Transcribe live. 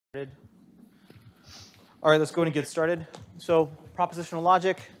All right, let's go and get started. So propositional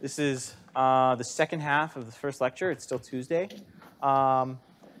logic, this is the second half of the first lecture. It's still Tuesday. What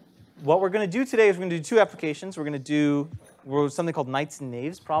we're going to do today is we're going to do two applications. We're going to do something called knights and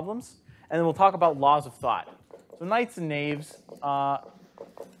knaves problems, and then we'll talk about laws of thought. So knights and knaves,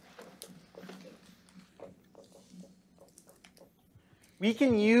 we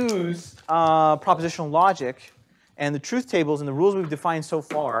can use propositional logic and the truth tables and the rules we've defined so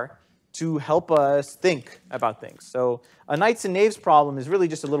far to help us think about things. So a knights and knaves problem is really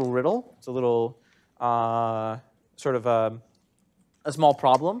just a little riddle. It's a little sort of a small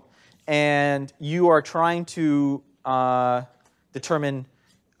problem. And you are trying to determine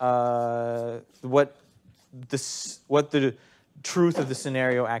what the truth of the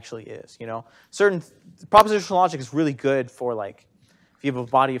scenario actually is. You know, certain propositional logic is really good for, like, if you have a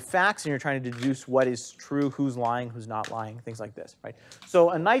body of facts and you're trying to deduce what is true, who's lying, who's not lying, things like this, right? So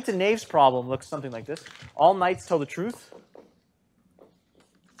a knights and knaves problem looks something like this. All knights tell the truth.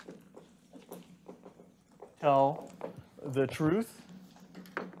 Tell the truth.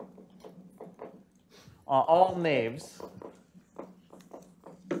 All knaves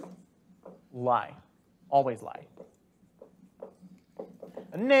lie. Always lie.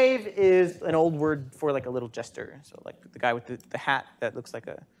 A knave is an old word for, like, a little jester. So like the guy with the hat that looks like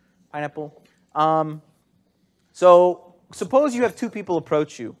a pineapple. So suppose you have two people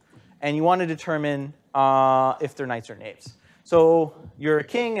approach you, and you want to determine if they're knights or knaves. So you're a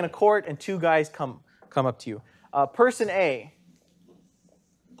king in a court, and two guys come up to you. Person A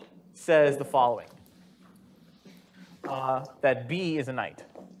says the following, that B is a knight.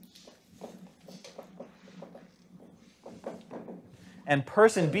 And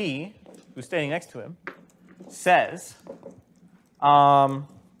person B, who's standing next to him, says, the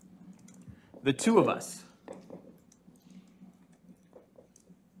two of us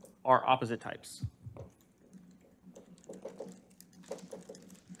are opposite types.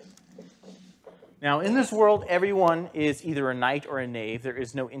 Now, in this world, everyone is either a knight or a knave. There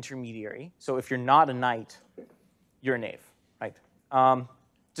is no intermediary. So if you're not a knight, you're a knave, right?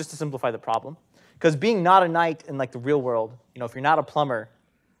 Just to simplify the problem. Because being not a knight in, like, the real world, you know, if you're not a plumber,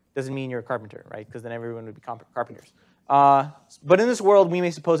 doesn't mean you're a carpenter, right? Because then everyone would be carpenters. But in this world, we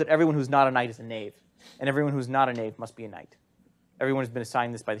may suppose that everyone who's not a knight is a knave, and everyone who's not a knave must be a knight. Everyone has been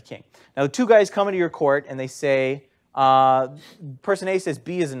assigned this by the king. Now, the two guys come into your court, and they say, person A says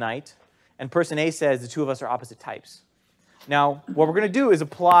B is a knight, and person A says the two of us are opposite types. Now, what we're going to do is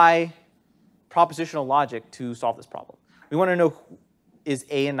apply propositional logic to solve this problem. We want to know, is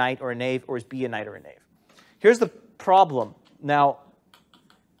A a knight or a knave, or is B a knight or a knave? Here's the problem. Now,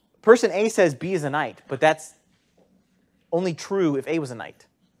 person A says B is a knight, but that's only true if A was a knight,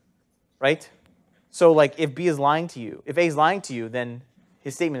 right? So, like, if B is lying to you, if A is lying to you, then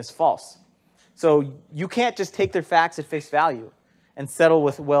his statement is false. So you can't just take their facts at face value and settle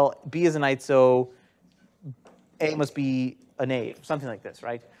with, well, B is a knight, so A must be a knave, something like this,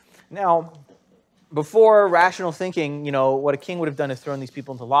 right? Now, before rational thinking, you know, what a king would have done is thrown these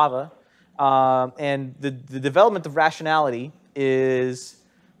people into lava. And the development of rationality is,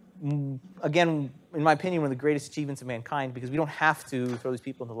 again, in my opinion, one of the greatest achievements of mankind, because we don't have to throw these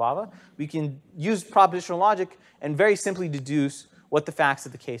people into lava. We can use propositional logic and very simply deduce what the facts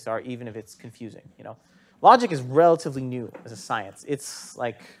of the case are, even if it's confusing. You know, logic is relatively new as a science. It's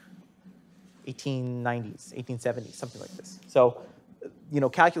like 1890s, 1870s, something like this. So, you know,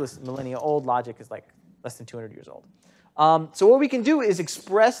 calculus is millennia old. Logic is like less than 200 years old. So what we can do is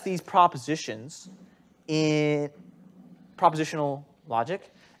express these propositions in propositional logic,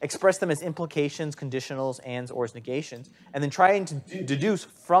 express them as implications, conditionals, ands, ors, negations, and then try to deduce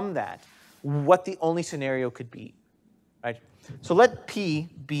from that what the only scenario could be, right? So let P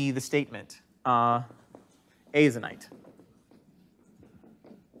be the statement, A is a knight.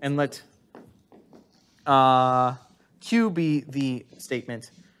 And let Q be the statement,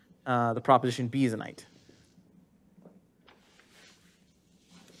 the proposition B is a knight.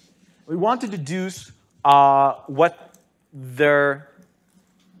 We want to deduce what they're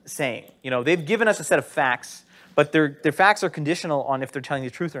saying. You know, they've given us a set of facts, but their facts are conditional on if they're telling the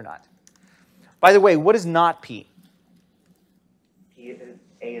truth or not. By the way, what is not P?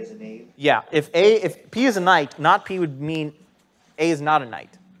 A is a knave? Yeah, if P is a knight, not P would mean A is not a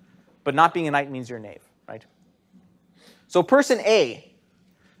knight. But not being a knight means you're a knave, right? So person A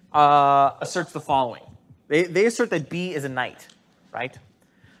asserts the following. They assert that B is a knight, right?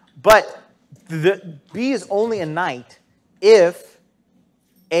 But B is only a knight if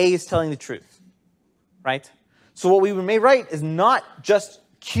A is telling the truth, right? So what we may write is not just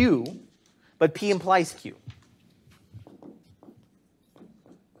Q, but P implies Q.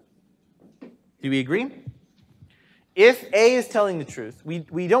 Do we agree? If A is telling the truth,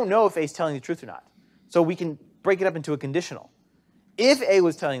 we don't know if A is telling the truth or not. So we can break it up into a conditional. If A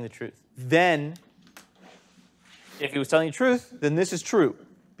was telling the truth, then if he was telling the truth, then this is true.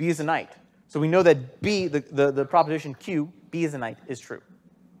 B is a knight. So we know that B, the proposition Q, B is a knight, is true.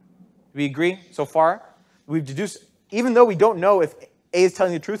 Do we agree so far? We've deduced, even though we don't know if A is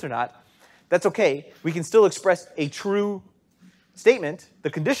telling the truth or not, that's okay. We can still express a true statement, the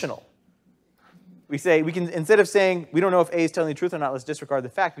conditional. We say, we can, instead of saying we don't know if A is telling the truth or not, let's disregard the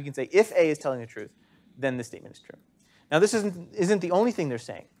fact. We can say if A is telling the truth, then this statement is true. Now this isn't the only thing they're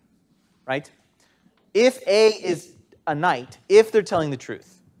saying, right? If A is a knight, if they're telling the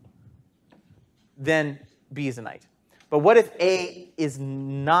truth, then B is a knight. But what if A is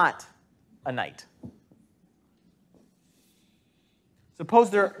not a knight? Suppose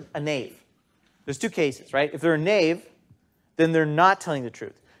they're a knave. There's two cases, right? If they're a knave, then they're not telling the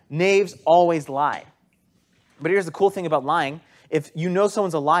truth. Knaves always lie. But here's the cool thing about lying. If you know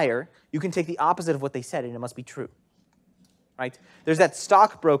someone's a liar, you can take the opposite of what they said and it must be true. Right? There's that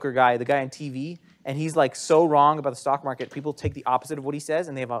stockbroker guy, the guy on TV, and he's like so wrong about the stock market, people take the opposite of what he says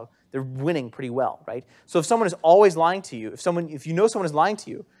and they're winning pretty well, right? So if someone is always lying to you, if you know someone is lying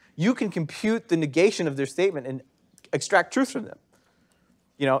to you, you can compute the negation of their statement and extract truth from them.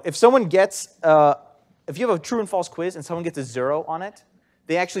 You know, if someone gets, if you have a true and false quiz and someone gets a 0 on it,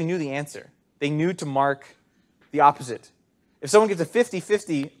 they actually knew the answer. They knew to mark the opposite. If someone gets a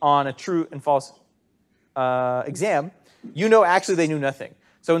 50-50 on a true and false exam, you know actually they knew nothing.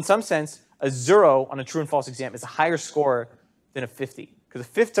 So in some sense, a 0 on a true and false exam is a higher score than a 50. Because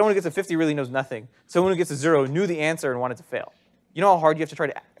someone who gets a 50 really knows nothing. Someone who gets a 0 knew the answer and wanted to fail. You know how hard you have to try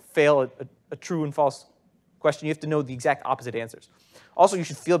to fail a true and false question? You have to know the exact opposite answers. Also, you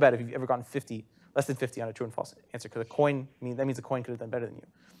should feel bad if you've ever gotten less than 50 on a true and false answer, because that means the coin could have done better than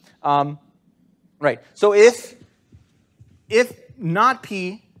you. Right. So if not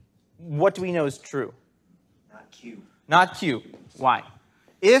P, what do we know is true? Not Q. Not Q. Why?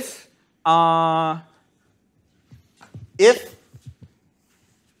 If A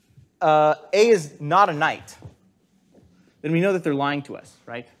is not a knight, then we know that they're lying to us,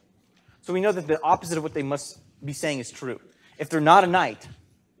 right? So we know that the opposite of what they must be saying is true. If they're not a knight,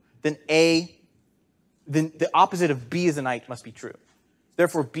 then the opposite of B is a knight must be true.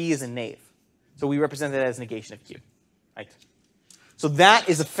 Therefore, B is a knave. So we represent that as negation of Q, right? So that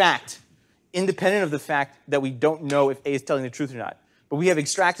is a fact, independent of the fact that we don't know if A is telling the truth or not. But we have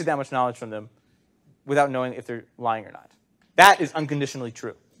extracted that much knowledge from them without knowing if they're lying or not. That is unconditionally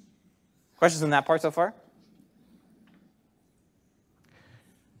true. Questions on that part so far?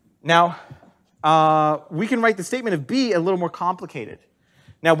 Now, we can write the statement of B a little more complicated.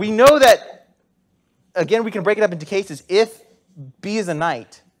 Now, we know that, again, we can break it up into cases. If B is a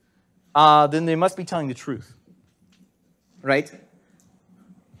knight, then they must be telling the truth, right?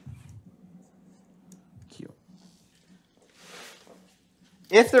 Q.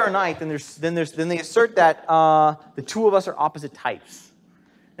 If they're a knight, then they assert that the two of us are opposite types.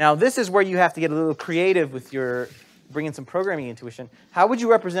 Now, this is where you have to get a little creative with your bring in some programming intuition. How would you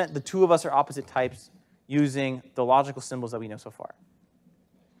represent the two of us are opposite types using the logical symbols that we know so far?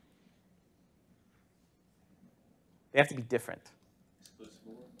 They have to be different.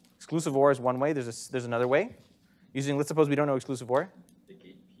 Exclusive OR is one way. There's another way. Let's suppose we don't know exclusive OR.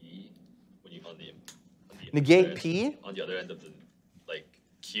 Negate P when you on the negate P. On the other end of the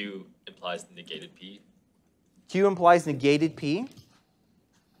Q implies negated P. Q implies negated P.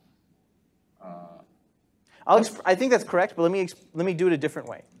 I think that's correct, but let me do it a different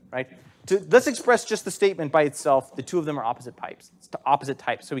way, right? Let's express just the statement by itself. The two of them are opposite types. It's opposite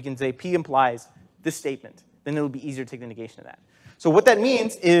types. So we can say P implies this statement. Then it'll be easier to take the negation of that. So what that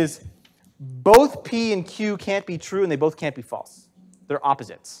means is both P and Q can't be true, and they both can't be false. They're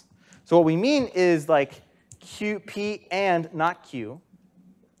opposites. So what we mean is like P and not Q,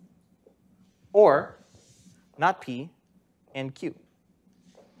 or not P and Q.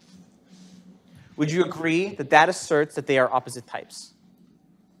 Would you agree that that asserts that they are opposite types?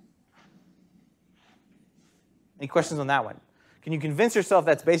 Any questions on that one? Can you convince yourself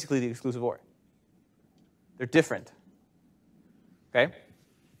that's basically the exclusive OR? They're different. Okay?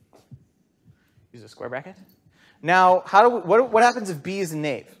 Use a square bracket. Now, what happens if B is a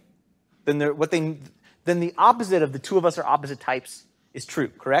knave? Then the opposite of the two of us are opposite types is true,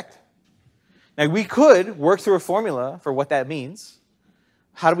 correct? Now, we could work through a formula for what that means.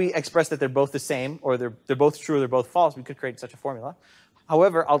 How do we express that they're both the same, or they're both true, or they're both false? We could create such a formula.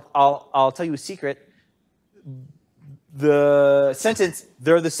 However, I'll tell you a secret. The sentence,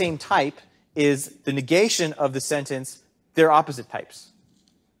 they're the same type, is the negation of the sentence, they're opposite types.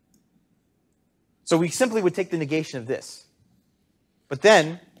 So we simply would take the negation of this. But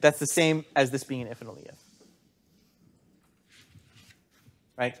then, that's the same as this being an if and only if.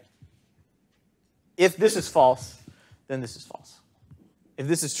 Right? If this is false, then this is false. If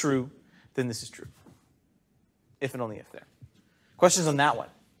this is true, then this is true. If and only if there. Questions on that one?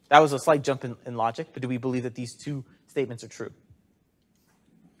 That was a slight jump in logic, but do we believe that these two statements are true?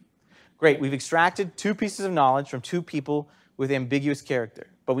 Great, we've extracted two pieces of knowledge from two people with ambiguous character,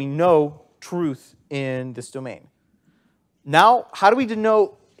 but we know truth in this domain. Now, how do we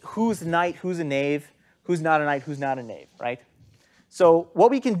denote who's a knight, who's a knave, who's not a knight, who's not a knave, right? So what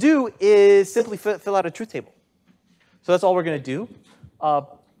we can do is simply fill out a truth table. So that's all we're going to do.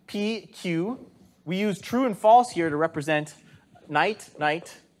 P, Q. We use true and false here to represent knight,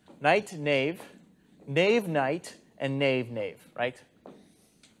 knight, knight, knave, knave, knight, and knave, knave, right?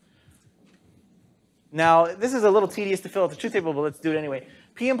 Now, this is a little tedious to fill out the truth table, but let's do it anyway.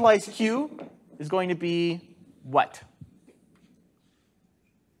 P implies Q is going to be what?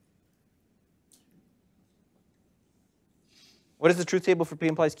 What is the truth table for P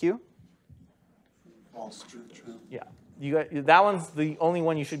implies Q? False, true, true. Yeah. That one's the only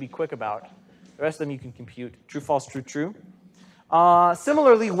one you should be quick about. The rest of them you can compute. True, false, true, true.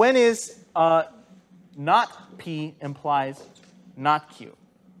 Similarly, when is not P implies not Q?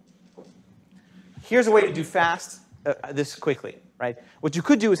 Here's a way to do fast this quickly, right? What you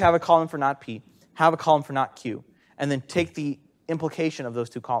could do is have a column for not P, have a column for not Q, and then take the implication of those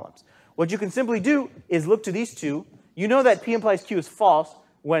two columns. What you can simply do is look to these two. You know that P implies Q is false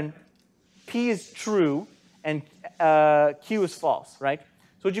when P is true and Q is false, right?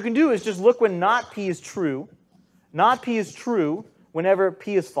 So what you can do is just look when not P is true. Not P is true whenever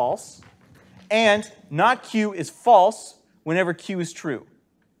P is false. And not Q is false whenever Q is true.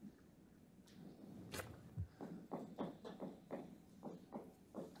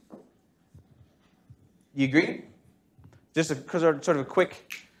 You agree? Just sort of a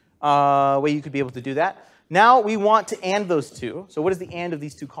quick way you could be able to do that. Now we want to AND those two. So what is the AND of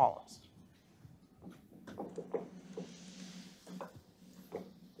these two columns?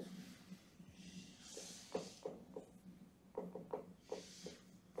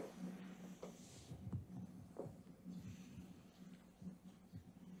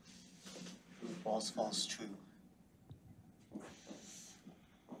 True, false, false, true.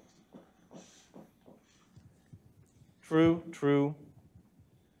 True, true.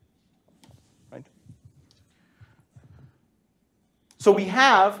 Right? So we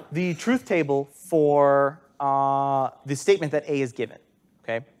have the truth table for the statement that A is given.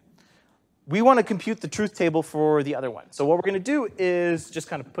 Okay? We want to compute the truth table for the other one. So what we're going to do is just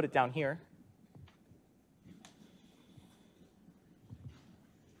kind of put it down here.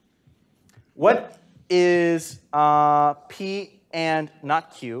 What is P and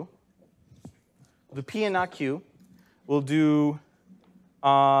not Q? The P and not Q. We'll do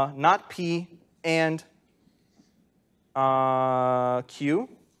not P and Q.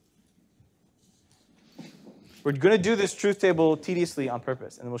 We're going to do this truth table tediously on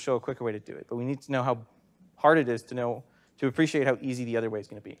purpose, and we'll show a quicker way to do it. But we need to know how hard it is to appreciate how easy the other way is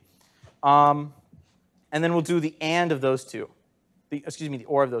going to be. And then we'll do the AND of those two. The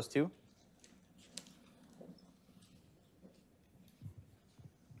OR of those two.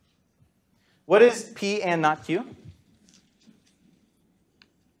 What is P and not Q?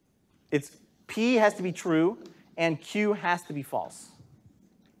 It's P has to be true, and Q has to be false.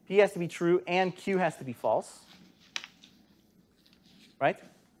 P has to be true, and Q has to be false. Right?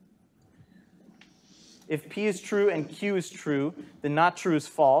 If P is true and Q is true, then not true is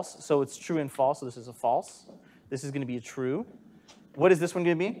false. So it's true and false, so this is a false. This is going to be a true. What is this one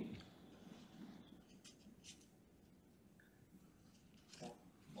going to be?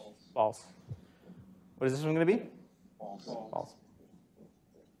 False. What is this one going to be? False. False.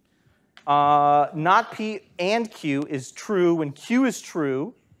 Not P and Q is true when Q is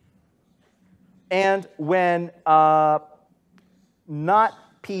true, and when not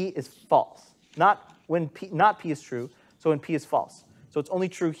P is false. Not P is true, so when P is false. So it's only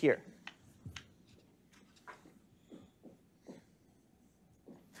true here.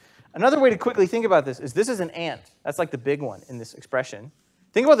 Another way to quickly think about this is an AND. That's like the big one in this expression.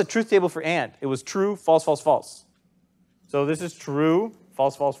 Think about the truth table for AND. It was true, false, false, false. So this is true,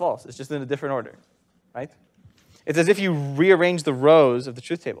 false, false, false. It's just in a different order, right? It's as if you rearrange the rows of the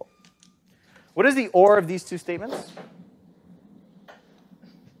truth table. What is the OR of these two statements?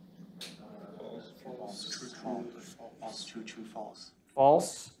 False, true, true, false, true, true, false.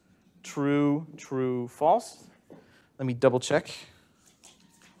 False, true, true, false. Let me double check.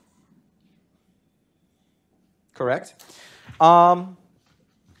 Correct.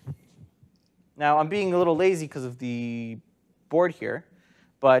 Now, I'm being a little lazy because of the board here,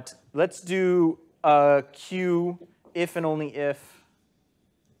 but let's do Q if and only if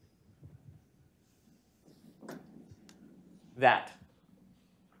that.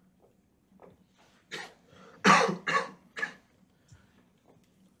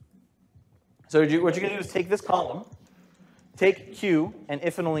 So what you're going to do is take this column, take Q, and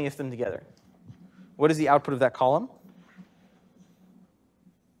if and only if them together. What is the output of that column?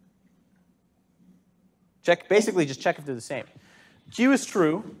 Check, basically just check if they're the same. Q is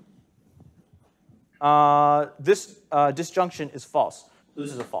true. This disjunction is false. So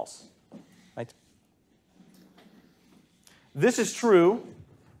this is a false, right? This is true.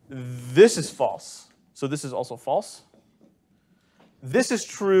 This is false. So this is also false. This is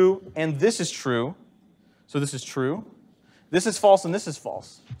true, and this is true. So this is true. This is false, and this is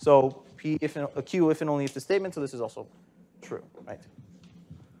false. So Q if and only if the statement, so this is also true, right?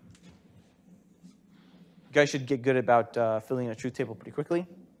 You guys should get good about filling in a truth table pretty quickly.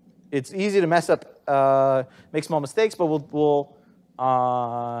 It's easy to mess up, make small mistakes, but we'll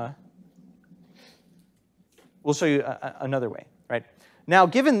show you another way, right? Now,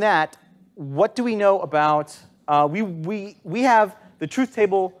 given that, what do we know about? We have the truth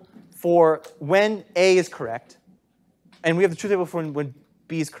table for when A is correct, and we have the truth table for when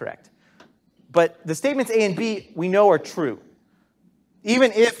B is correct. But the statements A and B we know are true,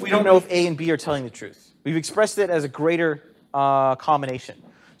 even if we don't know if A and B are telling the truth. We've expressed it as a greater combination.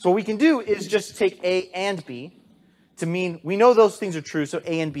 So what we can do is just take A and B to mean we know those things are true, so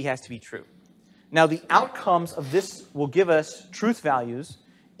A and B has to be true. Now the outcomes of this will give us truth values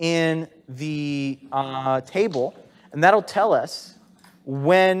in the table, and that'll tell us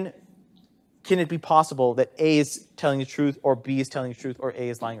when can it be possible that A is telling the truth, or B is telling the truth, or A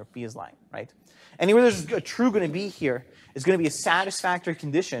is lying, or B is lying, right? Anywhere there's a true going to be here is going to be a satisfactory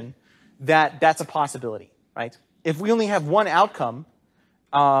condition that that's a possibility, right? If we only have one outcome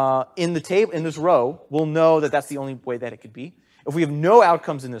in the table, in this row, we'll know that that's the only way that it could be. If we have no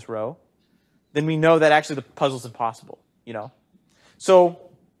outcomes in this row, then we know that actually the puzzle's impossible, you know? So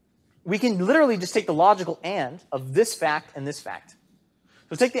we can literally just take the logical and of this fact and this fact.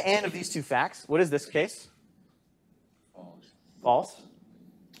 So take the and of these two facts. What is this case? False. False.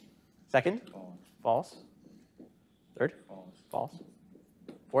 Second? False. False. Third? False. False.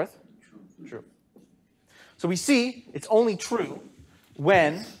 Fourth? True. True. So we see it's only true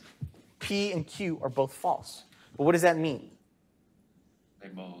when P and Q are both false. But what does that mean? They're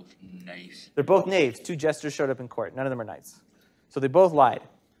both nice. They're both knaves. Two jesters showed up in court. None of them are knights. So they both lied.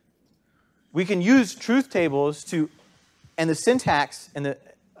 We can use truth tables to, and the syntax and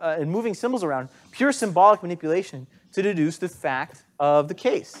moving symbols around, pure symbolic manipulation to deduce the fact of the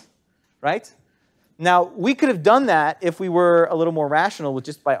case, right? Now, we could have done that if we were a little more rational with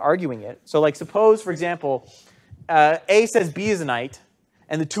just by arguing it. So like suppose, for example, A says B is a knight,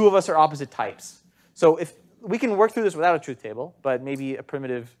 and the two of us are opposite types. So if we can work through this without a truth table, but maybe a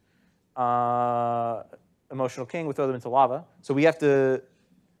primitive emotional king would throw them into lava. So we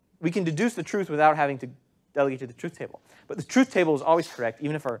can deduce the truth without having to delegate to the truth table. But the truth table is always correct,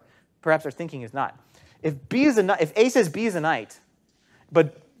 even if perhaps our thinking is not. If A says B is a knight,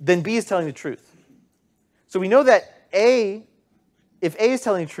 but then B is telling the truth. So we know that if A is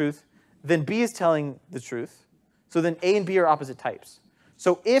telling the truth, then B is telling the truth. So then A and B are opposite types.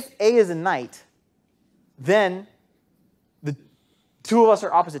 So if A is a knight, then the two of us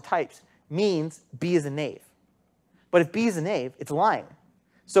are opposite types means B is a knave. But if B is a knave, it's lying.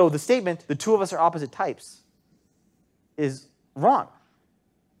 So the statement, the two of us are opposite types, is wrong.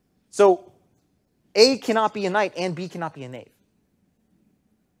 So A cannot be a knight and B cannot be a knave.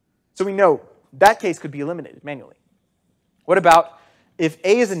 So we know that case could be eliminated manually. What about if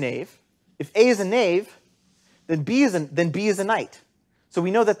A is a knave? If A is a knave, then B is a knight. So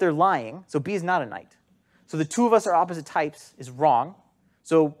we know that they're lying, so B is not a knight. So the two of us are opposite types is wrong.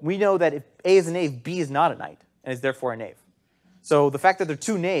 So we know that if A is a knave, B is not a knight, and is therefore a knave. So the fact that they're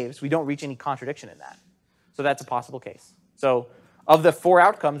two knaves, we don't reach any contradiction in that. So that's a possible case. So of the four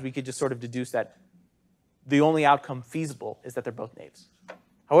outcomes, we could just sort of deduce that the only outcome feasible is that they're both knaves.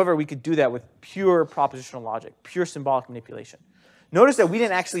 However, we could do that with pure propositional logic, pure symbolic manipulation. Notice that we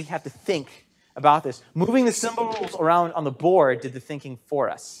didn't actually have to think about this. Moving the symbols around on the board did the thinking for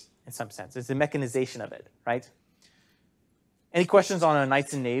us, in some sense. It's the mechanization of it, right? Any questions on a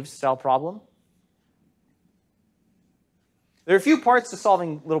knights and knaves style problem? There are a few parts to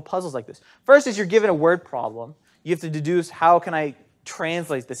solving little puzzles like this. First is you're given a word problem. You have to deduce how can I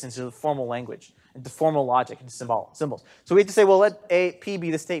translate this into the formal language, into formal logic, into symbols. So we have to say, well, let P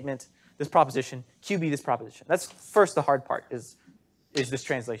be the statement, this proposition, Q be this proposition. That's first the hard part, is is this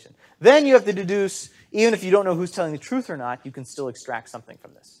translation. Then you have to deduce, even if you don't know who's telling the truth or not, you can still extract something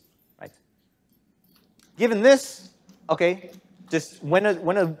from this, right? Given this, okay, just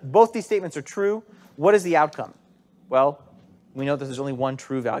when both these statements are true, what is the outcome? Well, we know that there's only one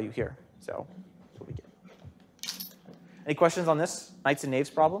true value here, so that's what we get. Any questions on this knights and knaves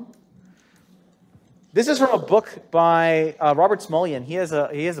problem? This is from a book by Robert Smulyan. He has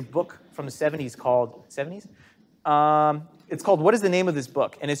a book from the 70s called 70s. It's called What is the Name of This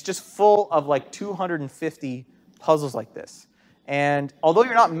Book? And it's just full of like 250 puzzles like this. And although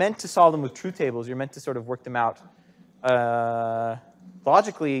you're not meant to solve them with truth tables, you're meant to sort of work them out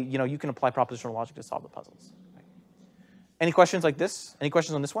logically. You know, you can apply propositional logic to solve the puzzles. Any questions like this? Any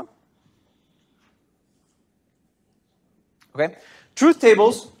questions on this one? Okay. Truth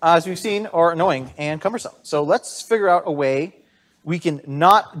tables, as we've seen, are annoying and cumbersome. So let's figure out a way we can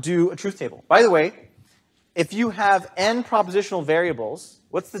not do a truth table. By the way, if you have n propositional variables,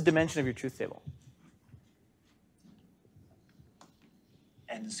 what's the dimension of your truth table?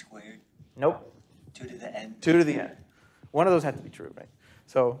 N squared. Nope. 2 to the n. 2 to the n. One of those had to be true, right?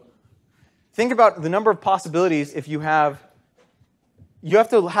 So think about the number of possibilities if you have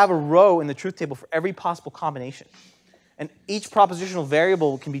to have a row in the truth table for every possible combination. And each propositional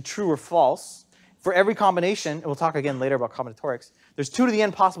variable can be true or false. For every combination, and we'll talk again later about combinatorics, there's 2 to the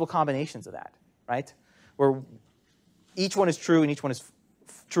n possible combinations of that, right? Where each one is true and each one is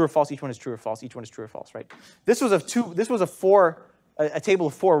true or false, each one is true or false, each one is true or false, right? This was a table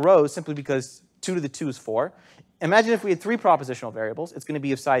of 4 rows simply because 2 to the 2 is 4. Imagine if we had 3 propositional variables, it's going to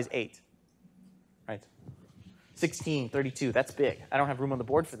be of size 8, right? 16, 32, that's big. I don't have room on the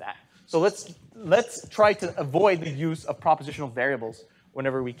board for that. So let's try to avoid the use of propositional variables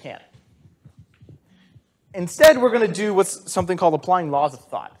whenever we can. Instead, we're going to do what's something called applying laws of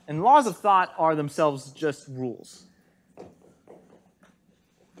thought. And laws of thought are themselves just rules.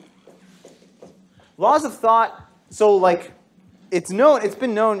 Laws of thought, so like it's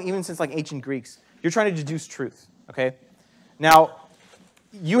been known even since like ancient Greeks. You're trying to deduce truth, okay? Now,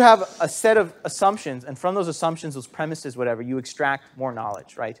 you have a set of assumptions, and from those assumptions, those premises, whatever, you extract more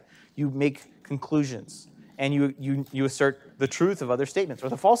knowledge, right? You make conclusions, and you assert the truth of other statements or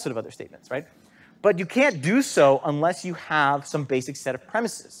the falsehood of other statements, right? But you can't do so unless you have some basic set of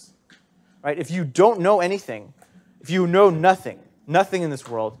premises, right? If you don't know anything, if you know nothing in this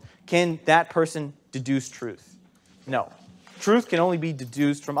world, can that person deduce truth? No. Truth can only be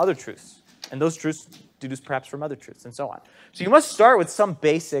deduced from other truths, and those truths deduced perhaps from other truths, and so on. So you must start with some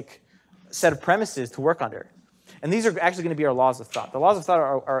basic set of premises to work under. And these are actually going to be our laws of thought. The laws of thought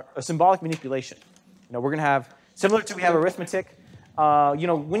are a symbolic manipulation. You know, we're going to have, similar to we have arithmetic, you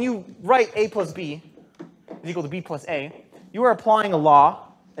know, when you write a plus b is equal to b plus a, you are applying a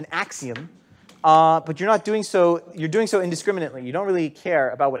law, an axiom, but you're not doing so, you're doing so indiscriminately. You don't really care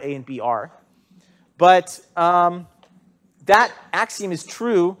about what a and b are. But that axiom is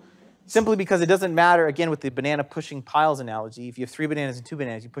true simply because it doesn't matter, again, with the banana pushing piles analogy. If you have 3 bananas and 2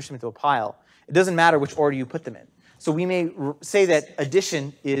 bananas, you push them into a pile. It doesn't matter which order you put them in. So we may say that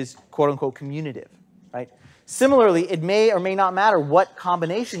addition is quote-unquote commutative, right? Similarly, it may or may not matter what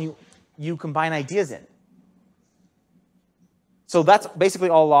combination you combine ideas in. So that's basically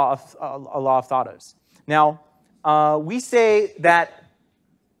all a law of thought is. Now, we say that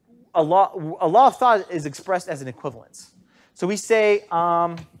a law of thought is expressed as an equivalence. So we say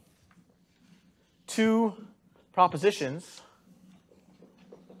 2 propositions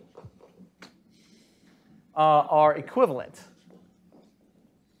are equivalent.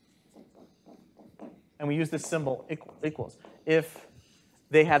 And we use this symbol equals if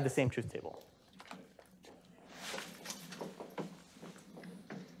they have the same truth table.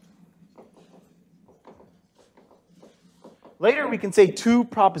 Later, we can say 2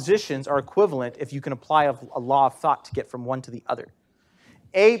 propositions are equivalent if you can apply a law of thought to get from one to the other.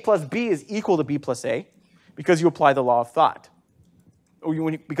 A plus B is equal to B plus A because you apply the law of thought,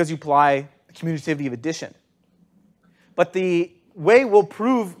 or because you apply the commutativity of addition. But the way we'll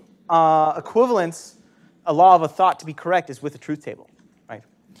prove equivalence, a law of a thought to be correct, is with a truth table, right?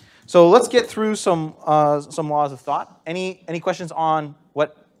 So let's get through some laws of thought. Any questions on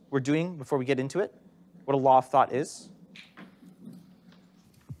what we're doing before we get into it? What a law of thought is?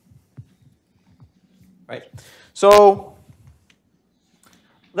 Right. So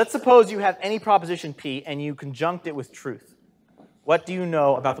let's suppose you have any proposition P and you conjunct it with truth. What do you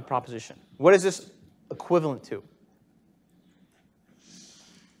know about the proposition? What is this equivalent to?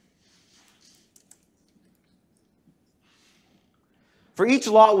 For each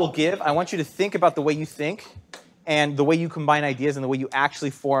law we'll give, I want you to think about the way you think and the way you combine ideas and the way you actually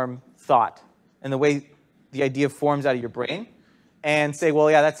form thought and the way the idea forms out of your brain. and say, well,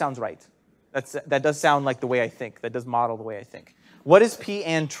 yeah, that sounds right. That does sound like the way I think. That does model the way I think. What is P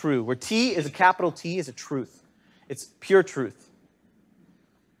and true? Where T is a capital T is a truth. It's pure truth.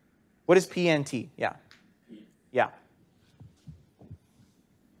 What is P and T? Yeah. Yeah.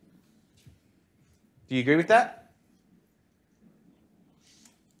 Do you agree with that?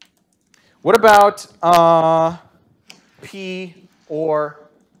 What about P or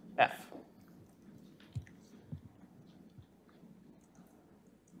F?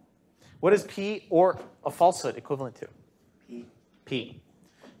 What is P or a falsehood equivalent to? P. P.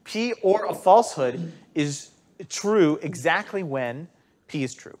 P or a falsehood is true exactly when P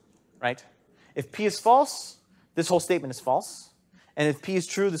is true, right? If P is false, this whole statement is false. And if P is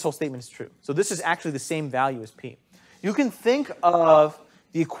true, this whole statement is true. So this is actually the same value as P. You can think of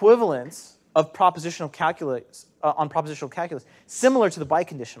the equivalence of propositional calculus on propositional calculus similar to the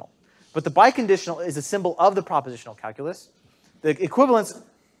biconditional. But the biconditional is a symbol of the propositional calculus. The equivalence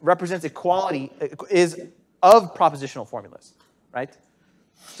represents equality, is of propositional formulas, right?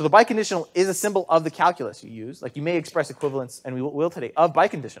 So the biconditional is a symbol of the calculus you use. Like you may express equivalence, and we will today, of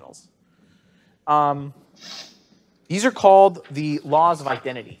biconditionals. These are called the laws of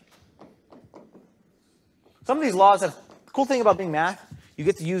identity. Some of these laws have, the cool thing about being math, you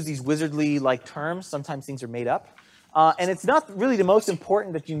get to use these wizardly-like terms. Sometimes things are made up. And it's not really the most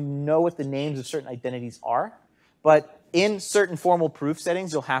important that you know what the names of certain identities are. But in certain formal proof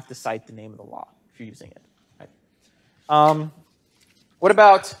settings, you'll have to cite the name of the law if you're using it. Right? What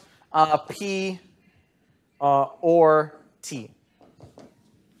about P or T?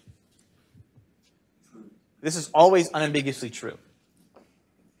 This is always unambiguously true.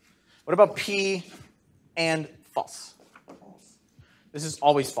 What about P and false? This is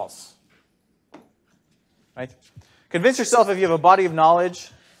always false. Right? Convince yourself if you have a body of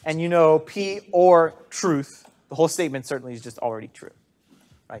knowledge and you know P or truth, the whole statement certainly is just already true.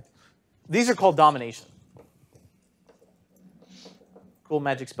 Right? These are called domination. Cool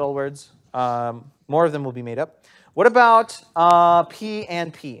magic spell words. More of them will be made up. What about P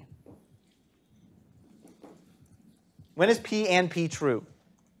and P? When is P and P true?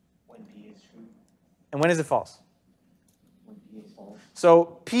 When P is true. And when is it false? When P is false. So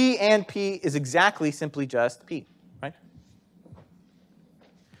P and P is exactly simply just P, right?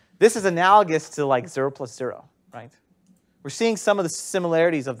 This is analogous to like 0 plus 0, right? We're seeing some of the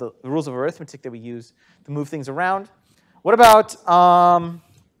similarities of the rules of arithmetic that we use to move things around. What about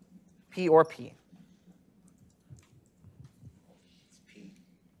P or P? It's P.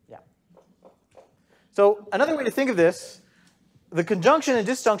 Yeah. So another way to think of this, the conjunction and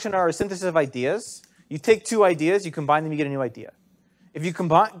disjunction are a synthesis of ideas. You take two ideas, you combine them, you get a new idea. If you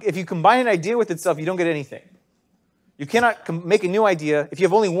combine an idea with itself, you don't get anything. You cannot make a new idea. If you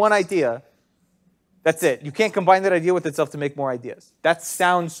have only one idea, that's it. You can't combine that idea with itself to make more ideas. That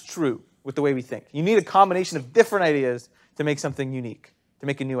sounds true with the way we think. You need a combination of different ideas to make something unique, to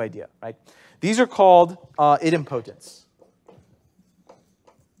make a new idea, right? These are called idempotents.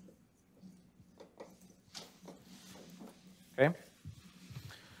 Okay?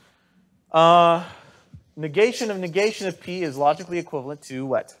 Negation of P is logically equivalent to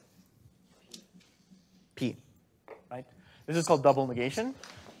what? P, right? This is called double negation.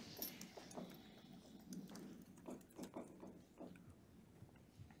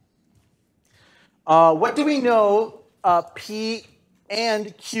 What do we know P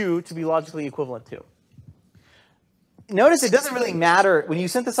and Q to be logically equivalent to? Notice it doesn't really matter when you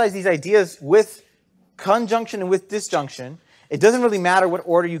synthesize these ideas with conjunction and with disjunction. It doesn't really matter what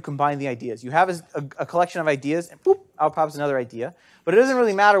order you combine the ideas. You have a collection of ideas, and boop, out pops another idea. But it doesn't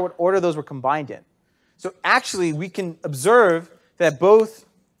really matter what order those were combined in. So actually, we can observe that both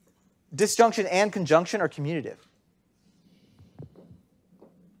disjunction and conjunction are commutative.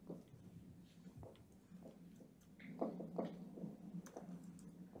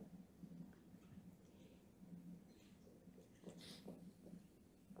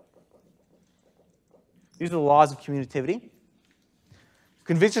 These are the laws of commutativity.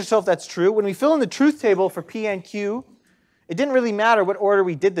 Convince yourself that's true. When we fill in the truth table for P and Q, it didn't really matter what order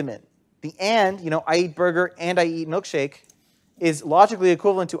we did them in. The and, I eat burger and I eat milkshake, is logically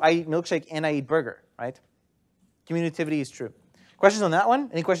equivalent to I eat milkshake and I eat burger, right? Commutativity is true. Questions on that one?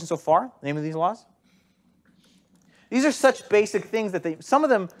 Any questions so far? Name of these laws? These are such basic things that some of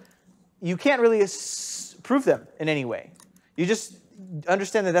them, you can't really prove them in any way. You just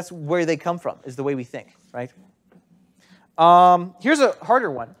understand that that's where they come from, is the way we think, right? Here's a harder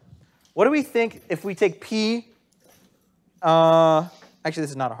one. What do we think if we take P, actually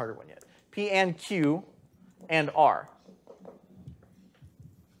this is not a harder one yet, P and Q and R?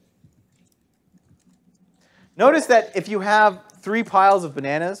 Notice that if you have 3 piles of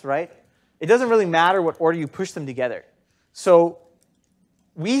bananas, right? It doesn't really matter what order you push them together. So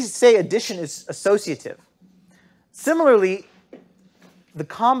we say addition is associative. Similarly, the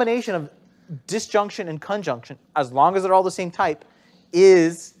combination of disjunction and conjunction, as long as they're all the same type,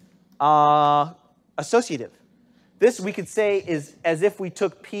 is associative. This we could say is as if we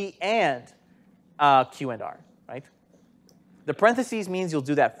took P and Q and R, right? The parentheses means you'll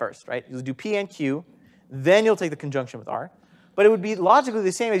do that first, right? You'll do P and Q, then you'll take the conjunction with R. But it would be logically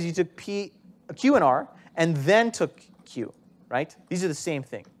the same as you took Q and R, and then took Q, right? These are the same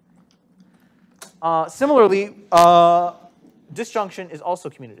thing. Similarly, disjunction is also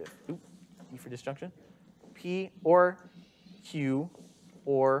commutative. Ooh, P for disjunction. P or Q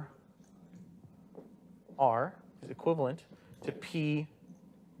or R is equivalent to P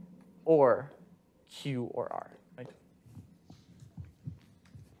or Q or R, right?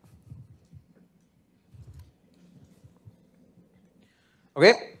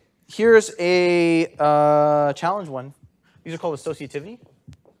 Okay, here's a challenge one. These are called associativity.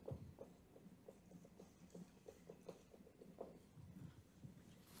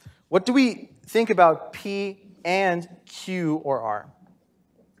 What do we think about P and Q or R?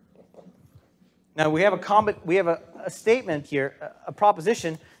 Now we have a statement here, a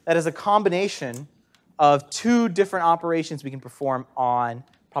proposition that is a combination of 2 different operations we can perform on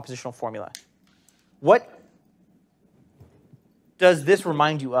propositional formula. What does this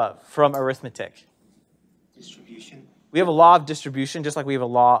remind you of from arithmetic? Distribution. We have a law of distribution, just like we have a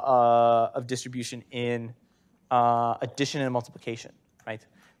law of distribution in addition and multiplication, right?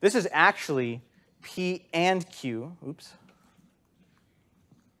 This is actually P and Q. Oops.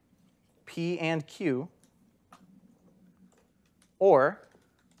 P and Q, or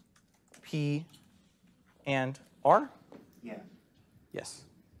P and R? Yeah. Yes.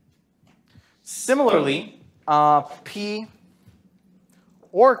 Similarly, P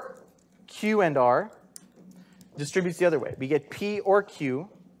or Q and R distributes the other way. We get P or Q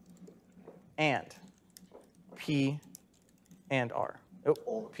and P and R.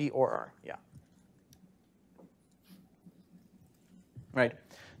 Oh, P or R, yeah. Right.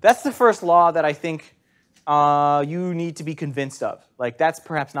 That's the first law that I think you need to be convinced of. Like, that's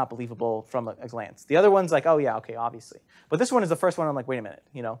perhaps not believable from a glance. The other one's like, oh yeah, okay, obviously. But this one is the first one I'm like, wait a minute,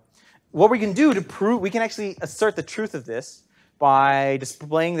 you know. What we can do to prove, we can actually assert the truth of this by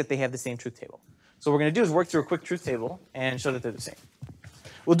displaying that they have the same truth table. So what we're going to do is work through a quick truth table and show that they're the same.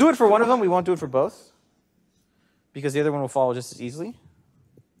 We'll do it for one of them. We won't do it for both, because the other one will follow just as easily.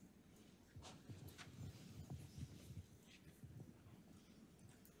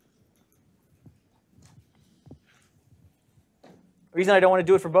 The reason I don't want to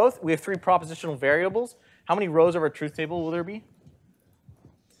do it for both, we have 3 propositional variables. How many rows of our truth table will there be?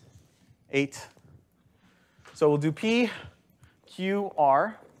 8. So we'll do P, Q,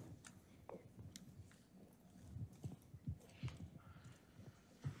 R.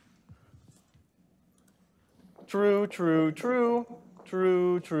 True, true, true,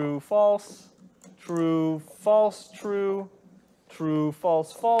 true, true, false, true, false, true, true,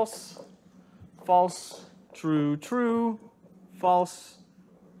 false, false, false, true, true, false,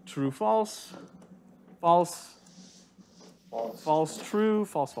 true, false, false, false, true,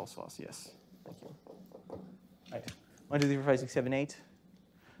 false, false, false. Yes. Thank you. Right. 1, 2, 3, 4, 5, 6, 7, 8.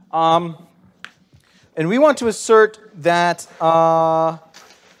 And we want to assert that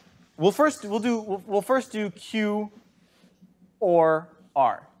we'll first do Q or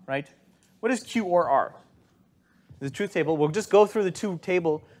R, right? What is Q or R? The truth table. We'll just go through the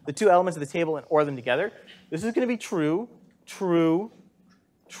two elements of the table and OR them together. This is going to be true, true,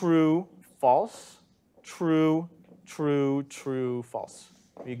 true, false, true, true, true, false.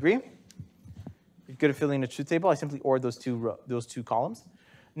 We agree? You're good at filling in a truth table. I simply ORed those two columns.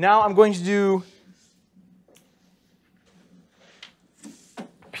 Now I'm going to do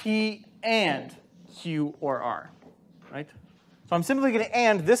P and Q or R, right? So I'm simply going to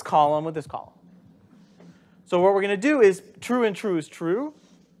AND this column with this column. So what we're going to do is true and true is true,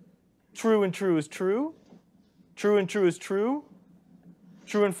 true and true is true, true and true is true,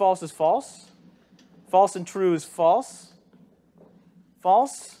 true and false is false, false and true is false,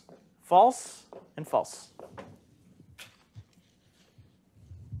 false, false, and false.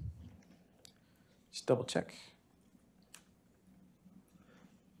 Just double check.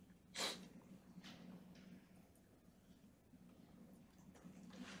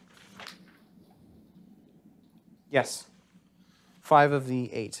 Yes, 5 of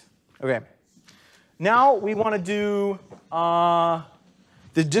the 8. Okay. Now we want to do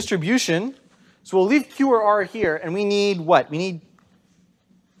the distribution. So we'll leave Q or R here, and we need what? We need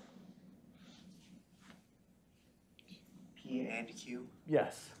P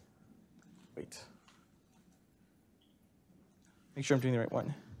Yes. Wait. Make sure I'm doing the right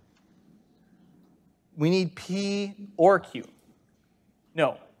one. We need P or Q.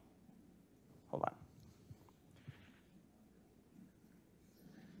 No. Hold on.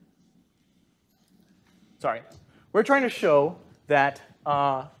 Sorry. We're trying to show that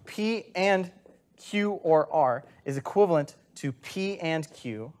P and Q or R is equivalent to P and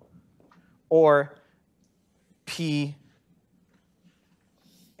Q or P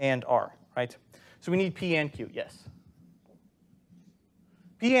and R, right? So we need P and Q, yes.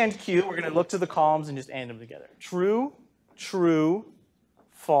 P and Q, we're going to look to the columns and just AND them together. True, true,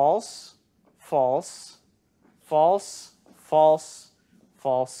 false, false, false, false,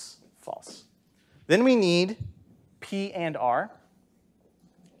 false, false. Then we need P and R.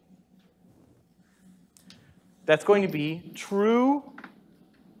 That's going to be true,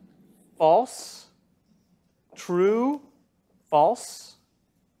 false, true, false,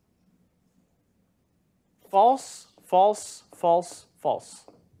 false, false, false, false.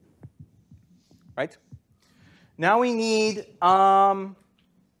 Right? Now we need to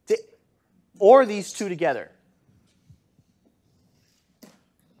OR these two together.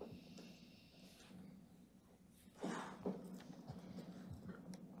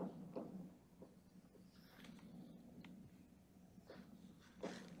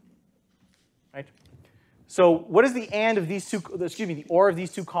 Right? So what is the AND of these two, excuse me, the OR of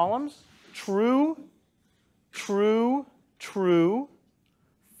these two columns? True, true, true,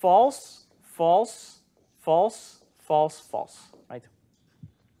 false, false, false, false, false, right?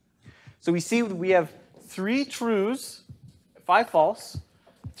 So we see we have 3 trues, 5 false,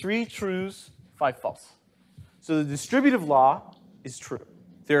 3 trues, 5 false. So the distributive law is true.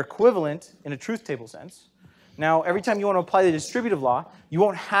 They're equivalent in a truth table sense. Now, every time you want to apply the distributive law, you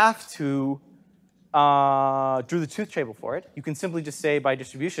won't have to do the truth table for it. You can simply just say by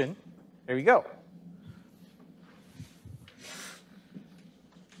distribution, there you go.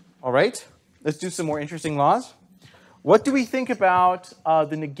 All right, let's do some more interesting laws. What do we think about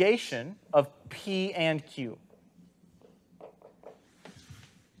the negation of P and Q?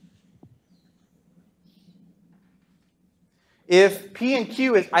 If P and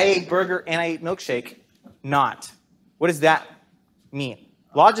Q is I ate burger and I ate milkshake, not. What does that mean?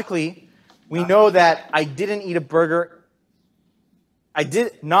 Logically, we know that I didn't eat a burger. I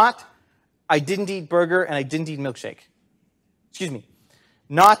didn't eat burger and I didn't eat milkshake. Excuse me.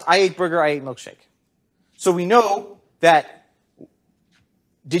 Not I ate burger, I ate milkshake. So we know that,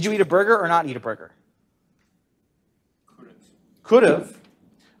 did you eat a burger or not eat a burger? Could have.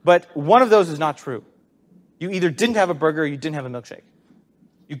 But one of those is not true. You either didn't have a burger or you didn't have a milkshake.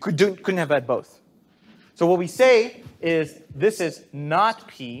 You couldn't have had both. So what we say is this is not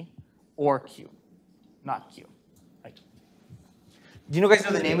P or Q. Not Q. Right. Do you guys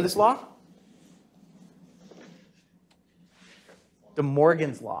know the name of this law? De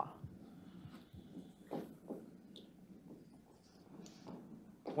Morgan's law.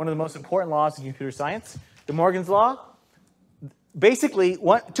 One of the most important laws in computer science. De Morgan's law. Basically,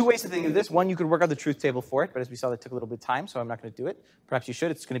 two ways to think of this. One, you could work out the truth table for it, but as we saw, that took a little bit of time, so I'm not going to do it. Perhaps you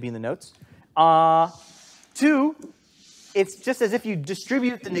should. It's going to be in the notes. 2, it's just as if you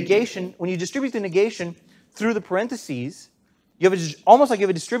distribute the negation. When you distribute the negation through the parentheses, you have almost like you have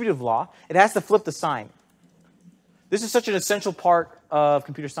a distributive law. It has to flip the sign. This is such an essential part of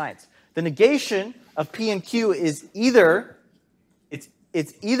computer science. The negation of P and Q is either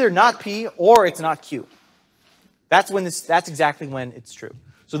it's either not P or it's not Q. That's exactly when it's true.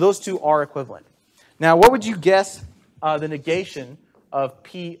 So those two are equivalent. Now, what would you guess the negation of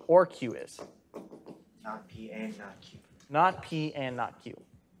P or Q is? Not P and not Q. Not P and not Q.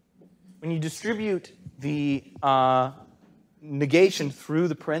 When you distribute the negation through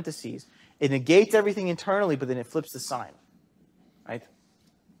the parentheses, it negates everything internally, but then it flips the sign. Right?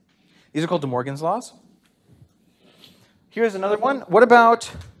 These are called De Morgan's laws. Here's another one. What about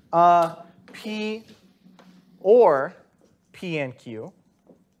P or P and Q?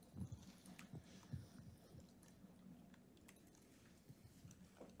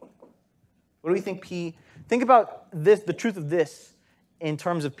 What do we think P? Think about this, the truth of this in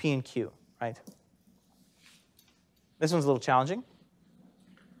terms of P and Q, right? This one's a little challenging.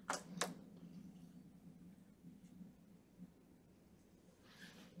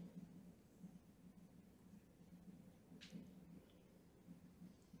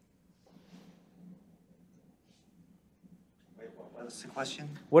 Wait, what's the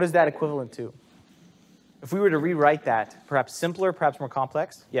question? What is that equivalent to? If we were to rewrite that, perhaps simpler, perhaps more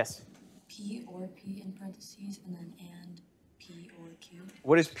complex? Yes? P or P in parentheses, and then and P or Q.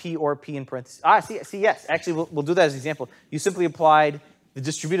 What is P or P in parentheses? See, yes. Actually, we'll do that as an example. You simply applied the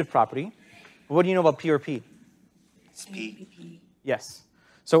distributive property. What do you know about P or P? It's P. P. Yes.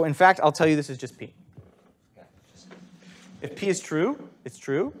 So in fact, I'll tell you this is just P. If P is true, it's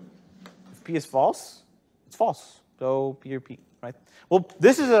true. If P is false, it's false. So P or P, right? Well,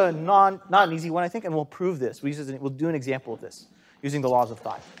 this is a not an easy one, I think, and we'll prove this. We'll do an example of this using the laws of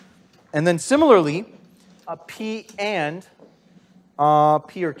thought. And then similarly, P and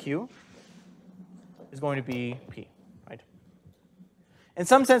P or Q is going to be P, right? In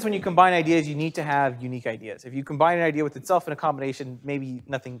some sense, when you combine ideas, you need to have unique ideas. If you combine an idea with itself in a combination, maybe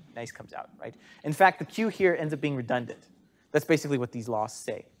nothing nice comes out, right? In fact, the Q here ends up being redundant. That's basically what these laws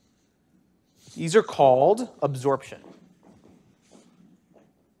say. These are called absorption.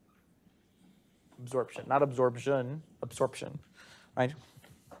 Absorption, not absorption, absorption, right?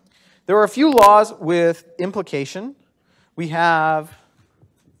 There are a few laws with implication. We have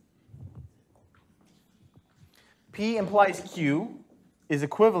P implies Q is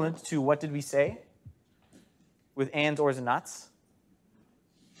equivalent to, what did we say? With ands, ors, and nots.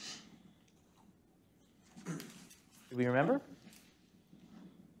 Do we remember?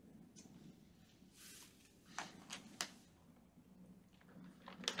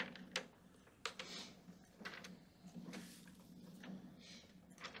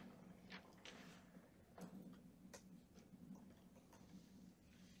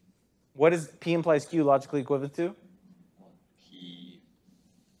 What is P implies Q logically equivalent to? P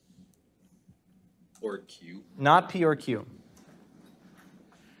or Q. Not P or Q.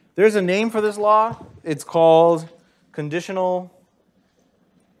 There's a name for this law. It's called conditional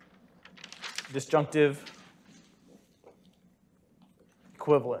disjunctive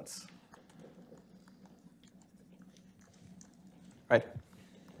equivalence. Right.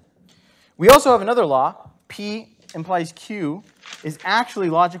 We also have another law. P implies Q is actually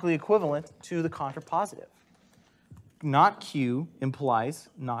logically equivalent to the contrapositive. Not Q implies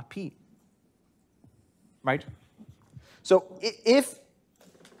not P. Right? So if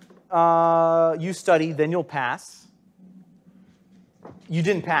you study, then you'll pass. You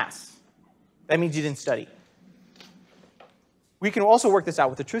didn't pass. That means you didn't study. We can also work this out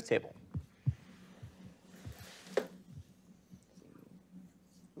with the truth table.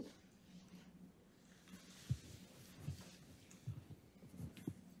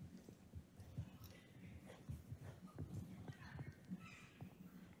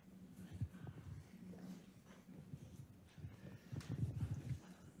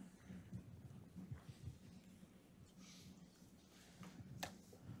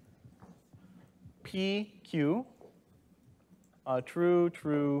 P, Q, true,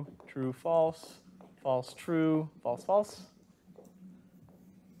 true, true, false, false, true, false, false.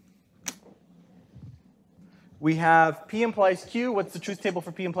 We have P implies Q. What's the truth table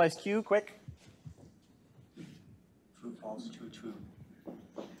for P implies Q? Quick. True, false, true, true.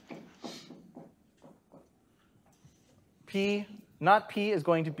 P, not P, is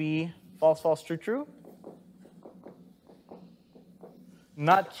going to be false, false, true, true.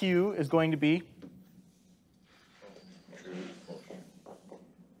 Not Q is going to be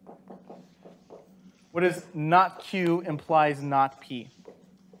what is not Q implies not P.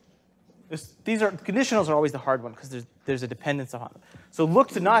 These are conditionals are always the hard one because there's a dependence on them. So look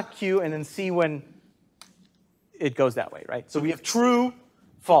to not Q and then see when it goes that way, right? So we have true,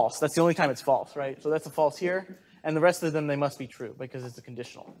 false. That's the only time it's false, right? So that's a false here, and the rest of them they must be true because it's a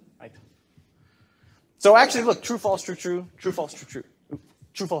conditional, right? So actually, look, true, false, true, true, true, false, true, true,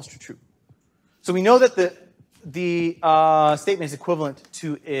 true, false, true, true. So we know that the statement is equivalent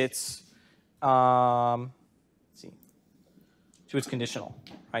to its let's see, to its conditional,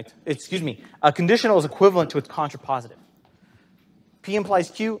 right? Excuse me. A conditional is equivalent to its contrapositive. P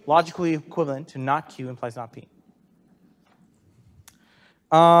implies Q, logically equivalent to not Q implies not P.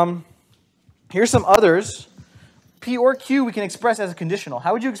 Here's some others. P or Q we can express as a conditional.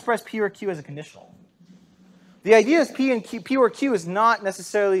 How would you express P or Q as a conditional? The idea is P or Q is not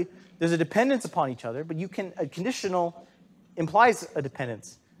necessarily, there's a dependence upon each other, but a conditional implies a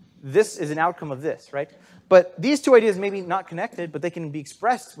dependence. This is an outcome of this, right? But these two ideas may be not connected, but they can be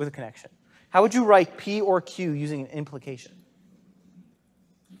expressed with a connection. How would you write P or Q using an implication?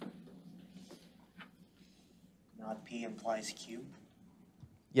 Not P implies Q.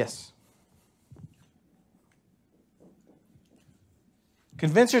 Yes.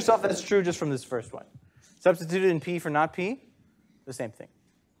 Convince yourself that it's true just from this first one. Substitute in P for not P, the same thing.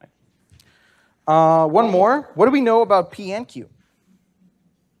 Right. One more. What do we know about P and Q?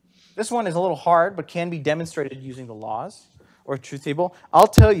 This one is a little hard, but can be demonstrated using the laws or truth table. I'll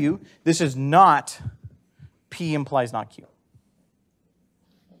tell you, this is not P implies not Q.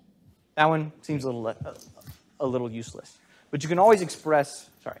 That one seems a little useless. But you can always express,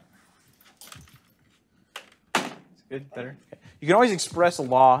 sorry. It's good, better? Okay. You can always express a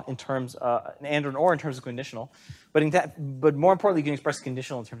law in terms of an and or an or in terms of conditional. But more importantly, you can express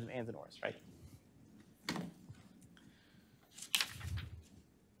conditional in terms of ands and ors, right?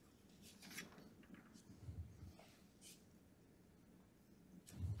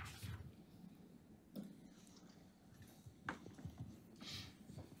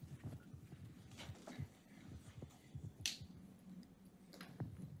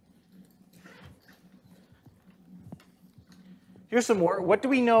 Here's some more. What do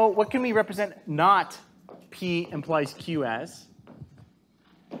we know? What can we represent not P implies Q as?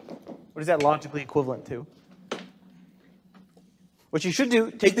 What is that logically equivalent to? What you should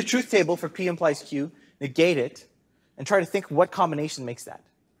do, take the truth table for P implies Q, negate it, and try to think what combination makes that,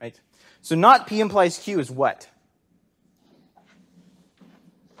 right? So not P implies Q is what?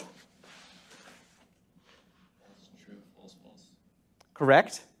 True, false, false.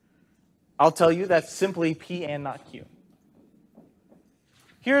 Correct? I'll tell you that's simply P and not Q.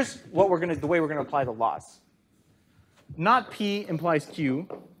 Here's what the way we're going to apply the laws. Not P implies Q,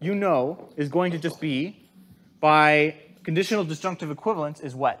 you know, is going to just be, by conditional disjunctive equivalence,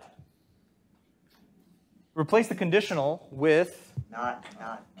 is what? Replace the conditional with Not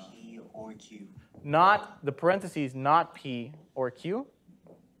P or Q. not, the parentheses, not P or Q.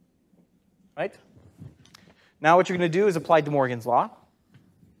 Right? Now what you're going to do is apply De Morgan's law.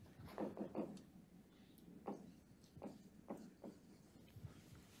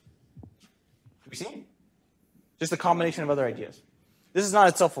 We see? Just a combination of other ideas. This is not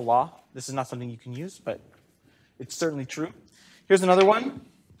itself a law. This is not something you can use, but it's certainly true. Here's another one.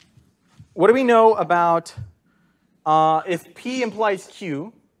 What do we know about if P implies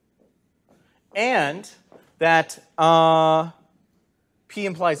Q and that P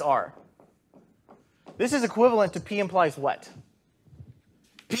implies R? This is equivalent to P implies what?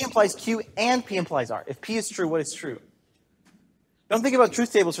 P implies Q and P implies R. If P is true, what is true? Don't think about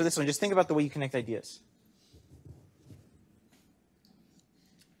truth tables for this one. Just think about the way you connect ideas.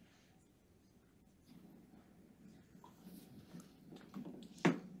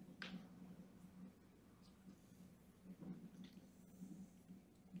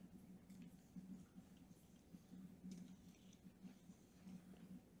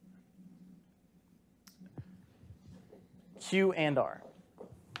 Q and R.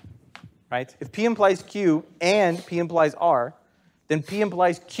 Right? If P implies Q and P implies R, then P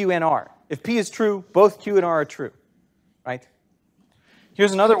implies Q and R. If P is true, both Q and R are true. Right?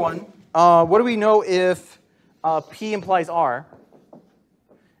 Here's another one. What do we know if P implies R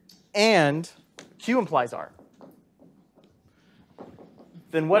and Q implies R?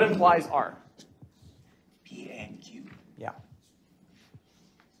 Then what implies R? P and Q. Yeah.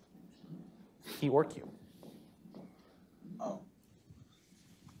 P or Q. Oh.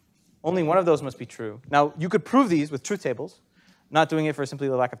 Only one of those must be true. Now, you could prove these with truth tables. Not doing it for simply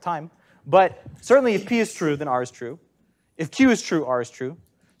the lack of time. But certainly if P is true, then R is true. If Q is true, R is true.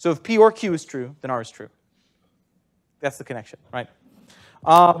 So if P or Q is true, then R is true. That's the connection, right?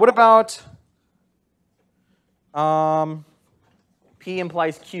 What about P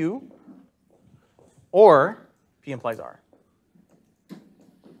implies Q or P implies R?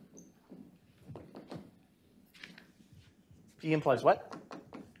 P implies what?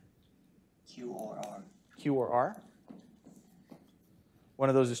 Q or R. Q or R. One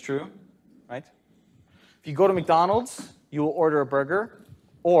of those is true, right? If you go to McDonald's, you will order a burger.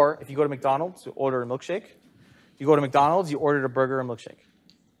 Or if you go to McDonald's, you order a milkshake. If you go to McDonald's, you ordered a burger or milkshake.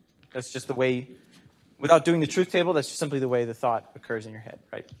 That's just the way, without doing the truth table, that's just simply the way the thought occurs in your head,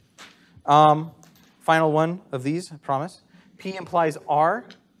 right? Final one of these, I promise. P implies R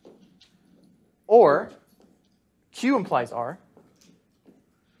or Q implies R.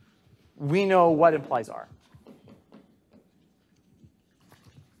 We know what implies R.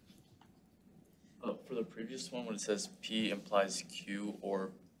 For the previous one, when it says P implies Q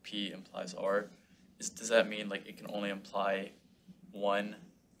or P implies R, does that mean like it can only imply one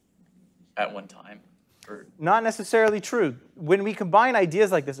at one time? Or? Not necessarily true. When we combine ideas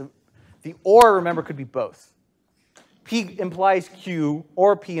like this, the or, remember, could be both. P implies Q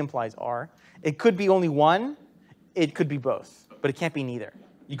or P implies R. It could be only one. It could be both. But it can't be neither.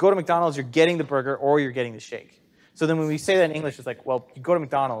 You go to McDonald's, you're getting the burger or you're getting the shake. So then when we say that in English, it's like, well, you go to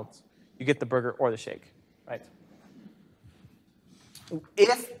McDonald's, you get the burger or the shake, right?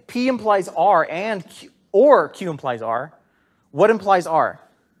 If P implies R and Q, or Q implies R, what implies R?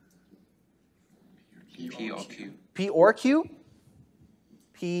 P or Q. P or Q?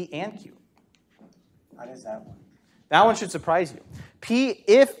 P and Q. How does that work? That one should surprise you.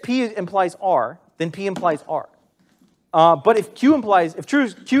 If P implies R, then P implies R. But if Q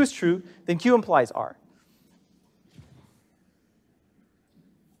is true, then Q implies R.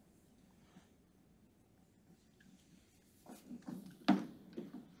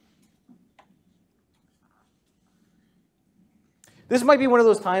 This might be one of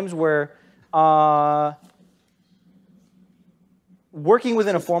those times where working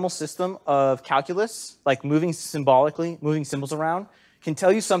within a formal system of calculus, like moving symbolically, moving symbols around, can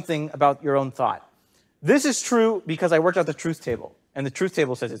tell you something about your own thought. This is true because I worked out the truth table, and the truth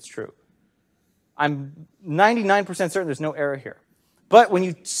table says it's true. I'm 99% certain there's no error here. But when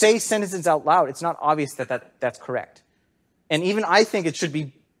you say sentences out loud, it's not obvious that that's correct. And even I think it should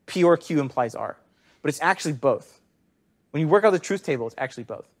be P or Q implies R. But it's actually both. When you work out the truth table, it's actually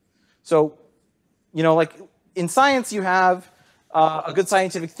both. So, like in science, you have a good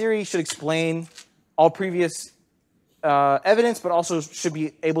scientific theory should explain all previous evidence, but also should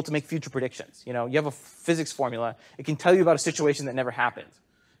be able to make future predictions. You have a physics formula. It can tell you about a situation that never happened.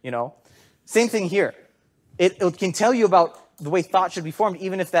 Same thing here. It can tell you about the way thought should be formed,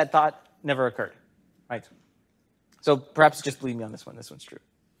 even if that thought never occurred, right? So perhaps just believe me on this one. This one's true.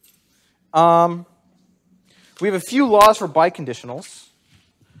 We have a few laws for biconditionals.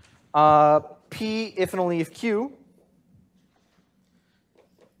 P if and only if Q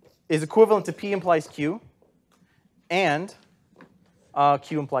is equivalent to P implies Q, and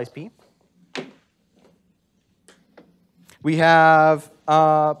Q implies P. We have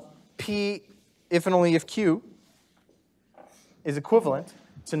P if and only if Q is equivalent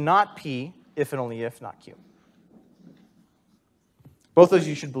to not P if and only if not Q. Both those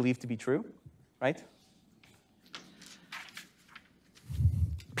you should believe to be true, right?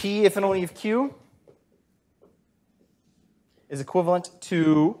 P if and only if Q is equivalent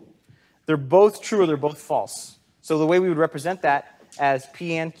to, they're both true or they're both false. So the way we would represent that as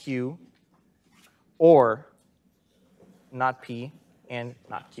P and Q, or not P and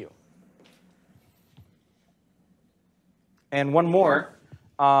not Q. And one more,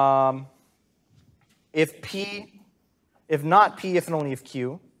 if not P if and only if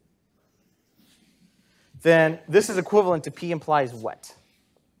Q, then this is equivalent to P implies what?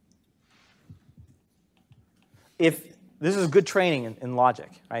 If this is good training in logic,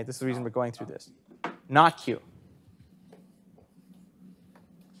 right? This is the reason we're going through this. Not Q.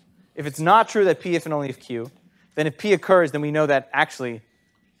 If it's not true that P if and only if Q, then if P occurs, then we know that actually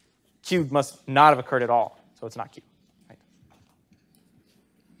Q must not have occurred at all. So it's not Q. Right?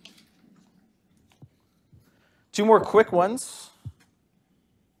 Two more quick ones.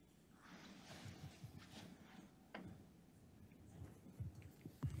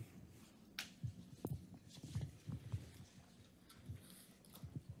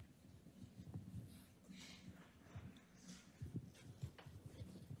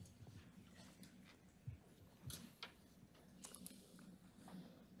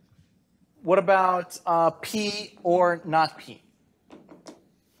 What about P or not P?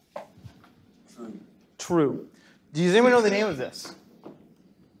 True. True. Does anyone know the name of this?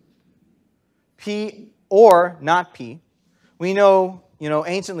 P or not P. We know,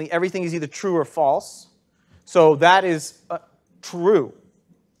 anciently everything is either true or false. So that is true.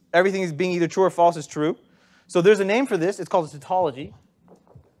 Everything is being either true or false is true. So there's a name for this. It's called a tautology.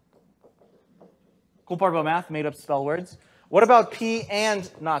 Cool part about math, made up spell words. What about P and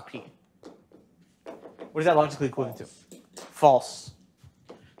not P? What is that logically equivalent to? False.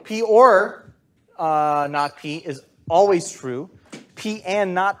 P or not P is always true. P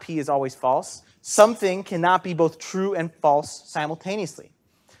and not P is always false. Something cannot be both true and false simultaneously.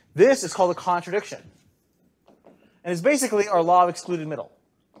 This is called a contradiction. And it's basically our law of excluded middle.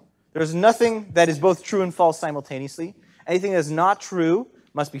 There's nothing that is both true and false simultaneously. Anything that is not true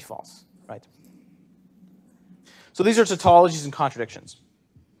must be false, right? So these are tautologies and contradictions.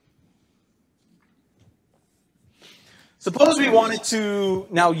 Suppose we wanted to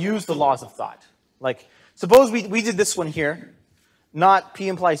now use the laws of thought. Like, suppose we did this one here. Not P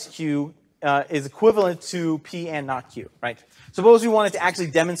implies Q is equivalent to P and not Q, right? Suppose we wanted to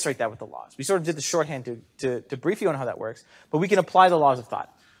actually demonstrate that with the laws. We sort of did the shorthand to brief you on how that works, but we can apply the laws of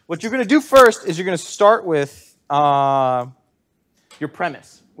thought. What you're going to do first is you're going to start with your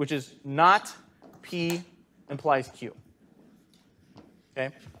premise, which is not P implies Q.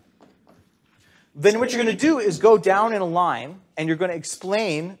 Okay? Then what you're going to do is go down in a line, and you're going to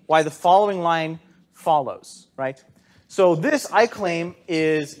explain why the following line follows, right? So this, I claim,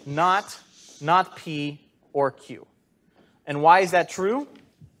 is not P or Q. And why is that true?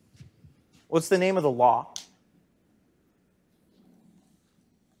 What's the name of the law?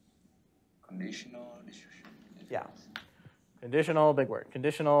 Conditional disjunction. Yeah. Conditional, big word.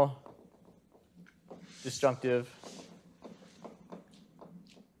 Conditional, disjunctive,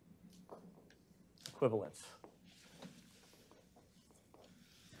 equivalence.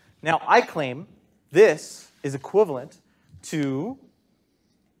 Now, I claim this is equivalent to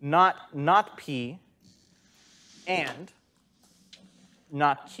not P and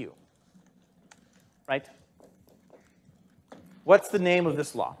not Q. Right? What's the name of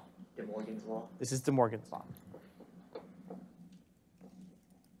this law? De Morgan's law. This is De Morgan's law.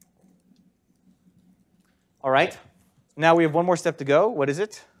 All right. Now we have one more step to go. What is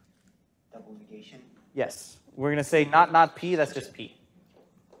it? Double negation. Yes. We're going to say not P, that's just P.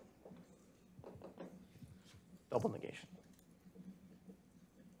 Double negation.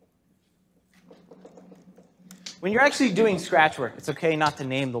 When you're actually doing scratch work, it's okay not to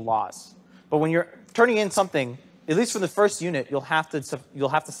name the laws. But when you're turning in something, at least for the first unit, you'll have to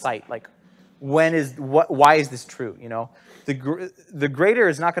cite like why is this true? You know, the grader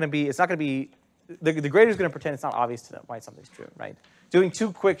is not going to be the grader is going to pretend it's not obvious to them why something's true, right? Doing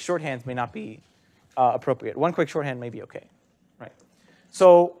two quick shorthands may not be appropriate. One quick shorthand may be okay, right?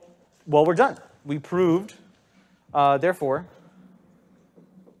 So, well, we're done. We proved, therefore,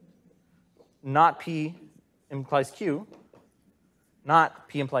 not P implies Q, not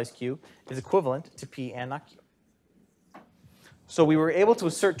P implies Q, is equivalent to P and not Q. So we were able to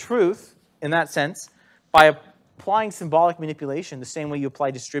assert truth in that sense by applying symbolic manipulation the same way you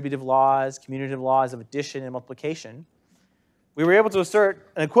apply distributive laws, commutative laws of addition and multiplication. We were able to assert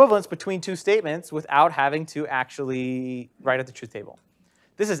an equivalence between two statements without having to actually write out the truth table.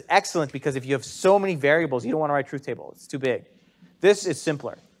 This is excellent because if you have so many variables, you don't want to write truth table. It's too big. This is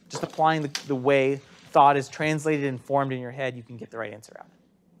simpler. Just applying the way thought is translated and formed in your head, you can get the right answer out.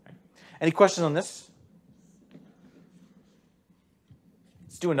 Right. Any questions on this?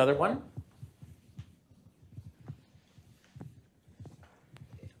 Let's do another one.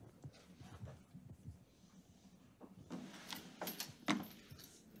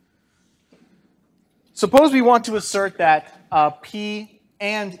 Suppose we want to assert that P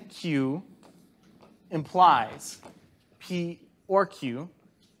and Q implies P or Q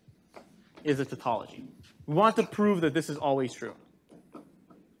is a tautology. We want to prove that this is always true.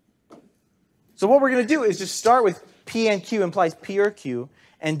 So what we're going to do is just start with P and Q implies P or Q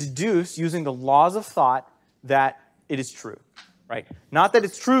and deduce using the laws of thought that it is true. Right? Not that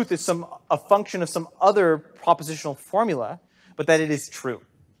its truth is a function of some other propositional formula, but that it is true.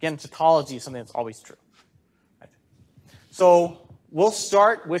 Again, tautology is something that's always true. Right? So we'll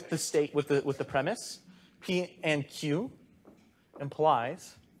start with the premise. P and Q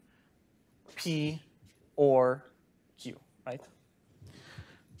implies P or Q, right?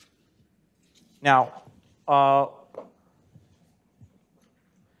 Now,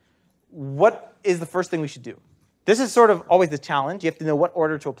 what is the first thing we should do? This is sort of always the challenge. You have to know what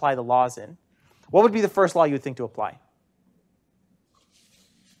order to apply the laws in. What would be the first law you would think to apply?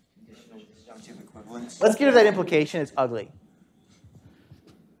 Conditional disjunctive equivalence. Let's get rid of that implication. It's ugly.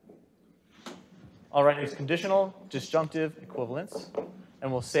 All right, it's conditional disjunctive equivalence.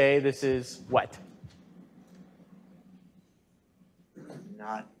 And we'll say this is what?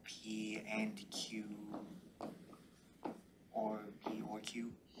 Not P and Q or P or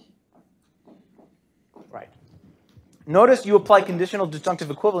Q. Right. Notice you apply conditional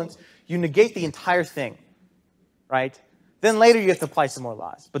disjunctive equivalence, you negate the entire thing, right? Then later you have to apply some more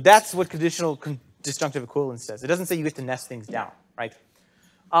laws. But that's what conditional disjunctive equivalence says. It doesn't say you get to nest things down, right?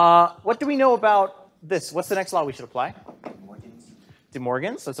 What do we know about this? What's the next law we should apply? Morgan's. De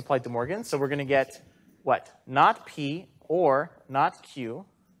Morgan's. Let's apply De Morgan's. So we're going to get what? Not P or not Q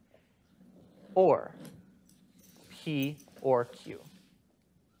or P or Q,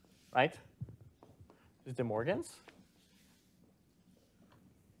 right? This is De Morgan's.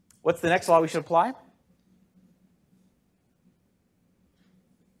 What's the next law we should apply?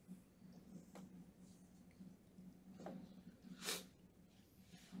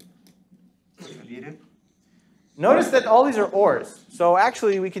 Distributive. Notice that all these are ors. So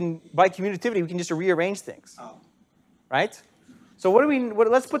actually, we can, by commutativity, we can just rearrange things, Oh. right? So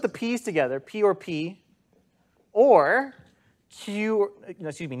let's put the p's together, P or P, or Q,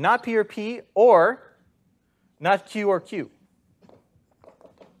 excuse me, not P or P, or not Q or Q.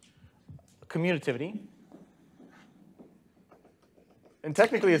 Commutativity. And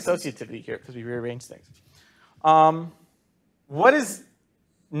technically associativity here, because we rearrange things. What is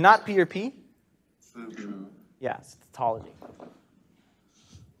not P or P? True. Yeah, it's tautology.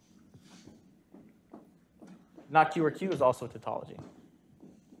 Not Q or Q is also a tautology.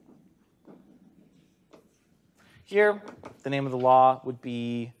 Here, the name of the law would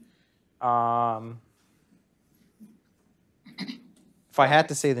be, if I had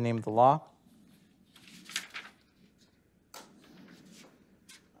to say the name of the law,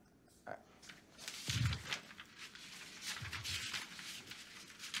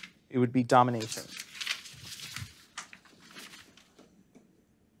 It would be domination.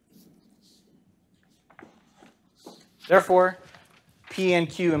 Therefore, P and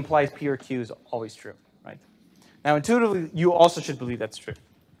Q implies P or Q is always true, right? Now, intuitively, you also should believe that's true.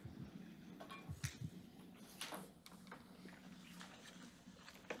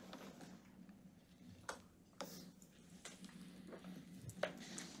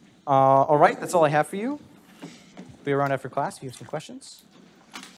 All right, that's all I have for you. Be around after class if you have some questions.